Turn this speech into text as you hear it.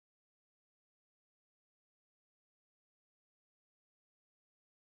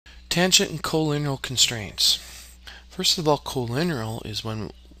Tangent and collinear constraints. First of all, collinear is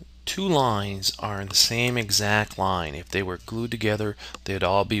when two lines are in the same exact line. If they were glued together, they'd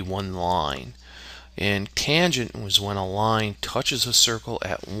all be one line. And tangent was when a line touches a circle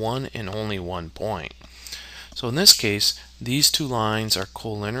at one and only one point. So in this case, these two lines are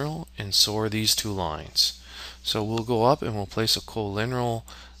collinear, and so are these two lines. So we'll go up and we'll place a collinear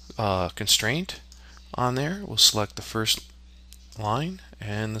constraint on there. We'll select the first line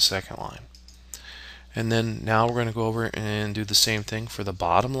and the second line. And then now we're going to go over and do the same thing for the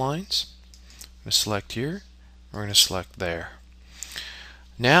bottom lines. I'm going to select here. We're going to select there.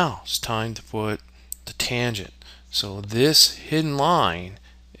 Now it's time to put the tangent. So this hidden line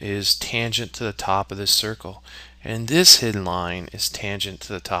is tangent to the top of this circle, and this hidden line is tangent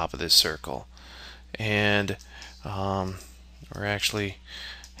to the top of this circle. And we actually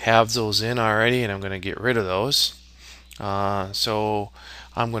have those in already, and I'm going to get rid of those. So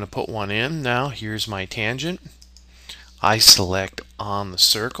I'm going to put one in now. Here's my tangent. I select on the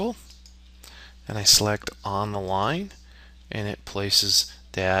circle and I select on the line, and it places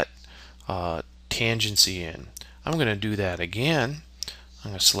that tangency in. I'm going to do that again.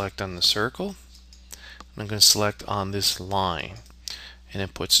 I'm going to select on the circle. I'm going to select on this line, and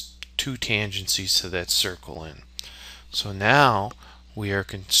it puts two tangencies to that circle in. So now we are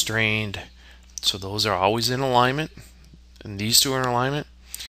constrained. So those are always in alignment, and these two are in alignment.